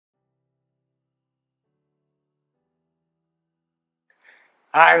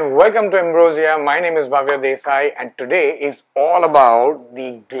And welcome to Ambrosia. My name is Bhavya Desai, and today is all about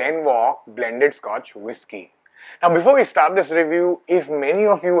the Glenwalk blended Scotch whisky. Now, before we start this review, if many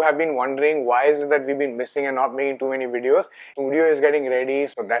of you have been wondering why is it that we've been missing and not making too many videos, studio is getting ready,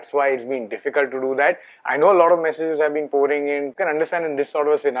 so that's why it's been difficult to do that. I know a lot of messages have been pouring in. You can understand in this sort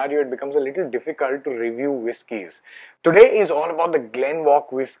of a scenario, it becomes a little difficult to review whiskies. Today is all about the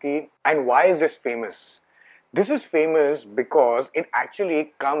Glenwalk whiskey and why is this famous? This is famous because it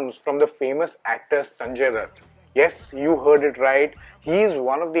actually comes from the famous actor Sanjay Dutt. Yes, you heard it right. He is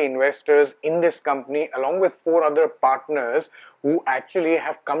one of the investors in this company along with four other partners who actually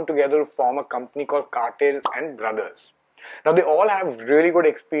have come together to form a company called Cartel and Brothers. Now they all have really good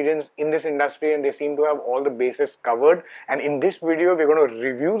experience in this industry and they seem to have all the bases covered, and in this video we're going to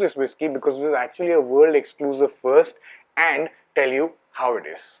review this whiskey because this is actually a world exclusive first and tell you how it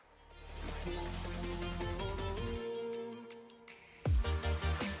is.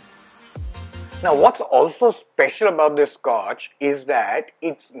 Now, what's also special about this scotch is that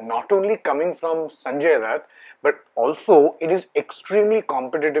it's not only coming from Sanjay Dutt, but also it is extremely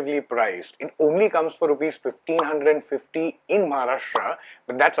competitively priced. It only comes for rupees 1550 in Maharashtra,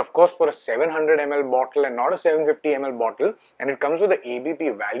 but that's of course for a 700 ml bottle and not a 750 ml bottle, and it comes with an ABP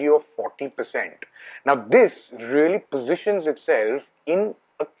value of 40%. Now, this really positions itself in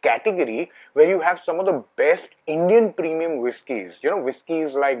a category where you have some of the best Indian premium whiskies. You know,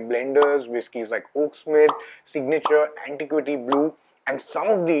 whiskies like Blenders, whiskies like Oaksmith, Signature, Antiquity Blue, and some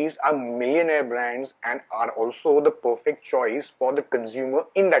of these are millionaire brands and are also the perfect choice for the consumer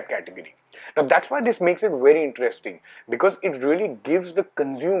in that category. Now that's why this makes it very interesting, because it really gives the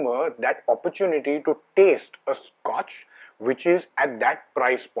consumer that opportunity to taste a scotch which is at that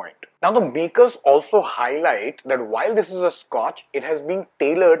price point. Now the makers also highlight that while this is a scotch, it has been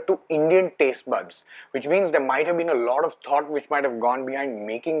tailored to Indian taste buds, which means there might have been a lot of thought which might have gone behind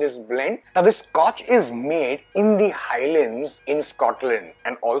making this blend. Now this scotch is made in the Highlands in Scotland,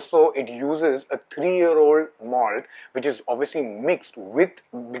 and also it uses a 3-year-old malt which is obviously mixed with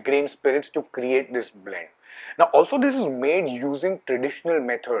the grain spirits to create this blend. Now also this is made using traditional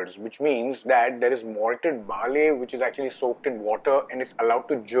methods, which means that there is malted barley which is actually soaked in water and is allowed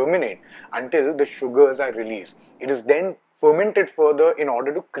to germinate until the sugars are released. It is then fermented further in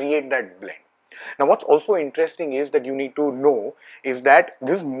order to create that blend. Now what's also interesting is that you need to know is that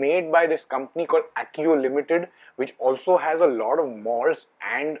this is made by this company called Accio Limited, which also has a lot of malts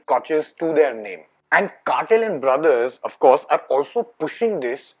and scotches to their name. And Cartel and Brothers, of course, are also pushing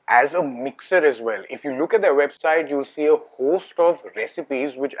this as a mixer as well. If you look at their website, you'll see a host of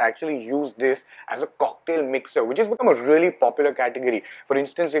recipes which actually use this as a cocktail mixer, which has become a really popular category. For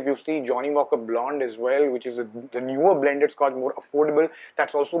instance, if you see Johnnie Walker Blonde as well, which is the newer blended scotch, more affordable,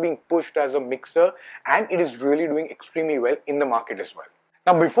 that's also being pushed as a mixer, and it is really doing extremely well in the market as well.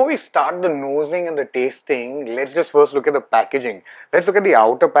 Now, before we start the nosing and the tasting, let's just first look at the packaging. Let's look at the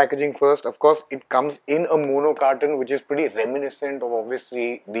outer packaging first. Of course, it comes in a mono carton, which is pretty reminiscent of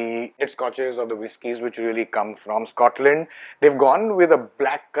obviously the scotches or the whiskies which really come from Scotland. They've gone with a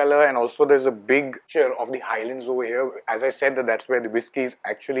black color, and also there's a big picture of the Highlands over here. As I said, that's where the whiskey is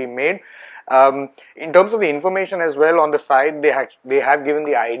actually made. In terms of the information as well, on the side they have given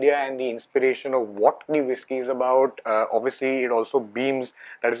the idea and the inspiration of what the whiskey is about. Obviously, it also beams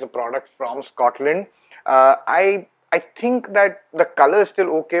that is a product from Scotland. I think that the color is still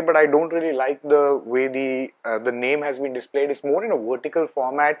okay, but I don't really like the way the name has been displayed. It's more in a vertical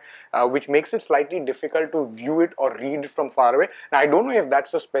format, which makes it slightly difficult to view it or read it from far away. Now, I don't know if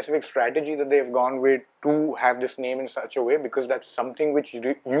that's a specific strategy that they've gone with to have this name in such a way, because that's something which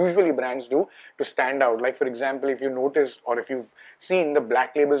usually brands do to stand out. Like for example, if you notice or if you've seen the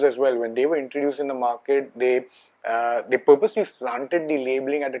black labels as well, when they were introduced in the market, they purposely slanted the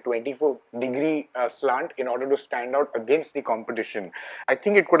labeling at a 24-degree slant in order to stand out against the competition. I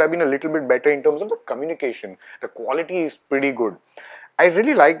think it could have been a little bit better in terms of the communication. The quality is pretty good. I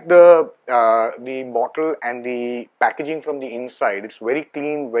really like the bottle and the packaging from the inside. It's very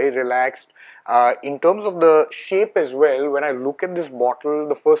clean, very relaxed. In terms of the shape as well, when I look at this bottle,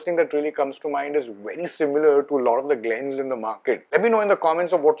 the first thing that really comes to mind is very similar to a lot of the Glens in the market. Let me know in the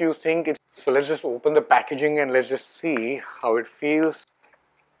comments of what you think. So let's just open the packaging and let's just see how it feels.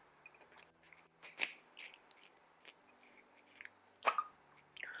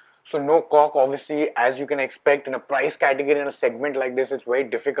 So no cork, obviously, as you can expect in a price category in a segment like this, it's very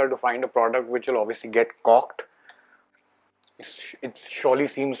difficult to find a product which will obviously get corked. It surely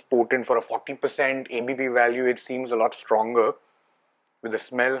seems potent for a 40% ABP value. It seems a lot stronger with the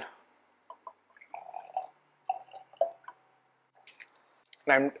smell.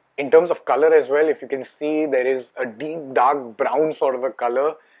 And in terms of color as well, if you can see, there is a deep dark brown sort of a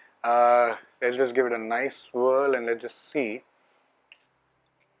color. Let's just give it a nice swirl and let's just see.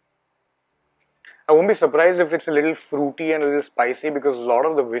 I won't be surprised if it's a little fruity and a little spicy, because a lot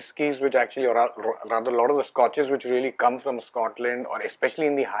of the whiskies which actually, or rather a lot of the scotches which really come from Scotland or especially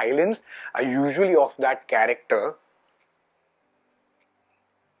in the Highlands are usually of that character.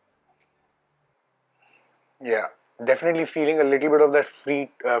 Yeah, definitely feeling a little bit of that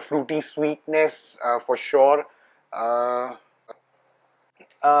fruity sweetness for sure. Uh,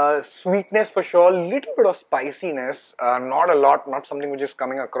 Sweetness for sure, little bit of spiciness, not a lot, not something which is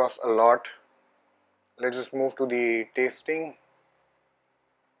coming across a lot. Let's just move to the tasting.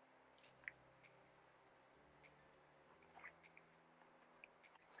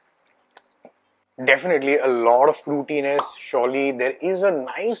 Definitely a lot of fruitiness, surely. There is a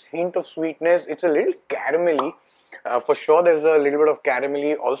nice hint of sweetness. It's a little caramelly. For sure, there's a little bit of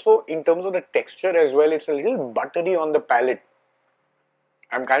caramelly. Also, in terms of the texture as well, it's a little buttery on the palate.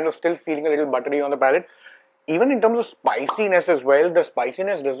 I'm kind of still feeling a little buttery on the palate. Even in terms of spiciness as well, the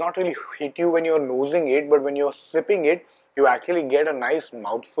spiciness does not really hit you when you're nosing it, but when you're sipping it, you actually get a nice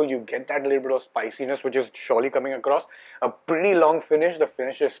mouthful. You get that little bit of spiciness, which is surely coming across. A pretty long finish. The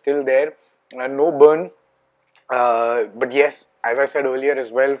finish is still there. No burn. But yes, as I said earlier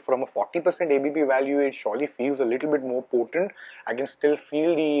as well, from a 40% ABV value, it surely feels a little bit more potent. I can still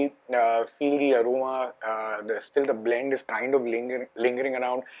feel the aroma. Still the blend is kind of lingering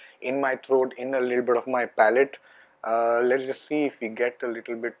around in my throat, in a little bit of my palate. Let's just see if we get a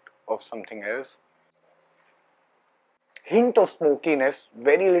little bit of something else. Hint of smokiness,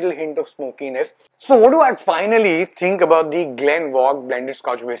 very little hint of smokiness. So what do I finally think about the Glenwalk blended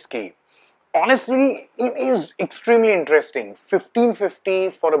Scotch whisky? Honestly, it is extremely interesting.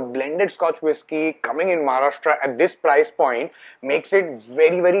 1550 for a blended Scotch whisky coming in Maharashtra at this price point makes it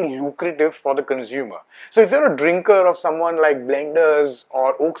very, very lucrative for the consumer. So if you're a drinker of someone like Blenders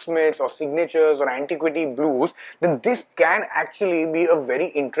or Oaksmiths or Signatures or Antiquity Blues, then this can actually be a very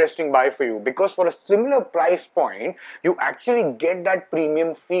interesting buy for you, because for a similar price point, you actually get that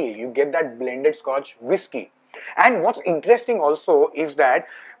premium feel. You get that blended Scotch whisky. And what's interesting also is that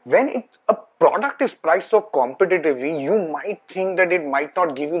when a product is priced so competitively, you might think that it might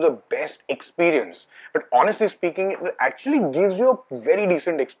not give you the best experience. But honestly speaking, it actually gives you a very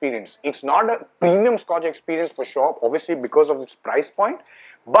decent experience. It's not a premium Scotch experience for sure, obviously because of its price point.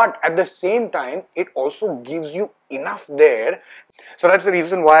 But at the same time, it also gives you enough there. So that's the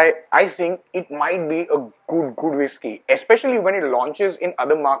reason why I think it might be a good whiskey, especially when it launches in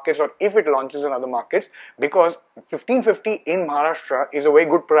other markets, or if it launches in other markets, because 1550 in Maharashtra is a very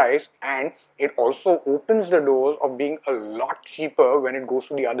good price, and it also opens the doors of being a lot cheaper when it goes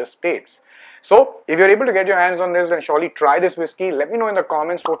to the other states. So if you're able to get your hands on this, then surely try this whiskey. Let me know in the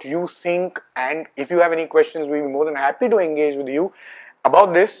comments what you think, and if you have any questions, we'll be more than happy to engage with you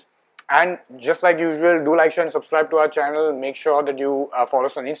about this. And just like usual, do like, share and subscribe to our channel. Make sure that you follow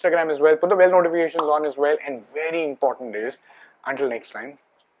us on Instagram as well. Put the bell notifications on as well. And very important is, until next time,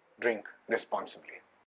 drink responsibly.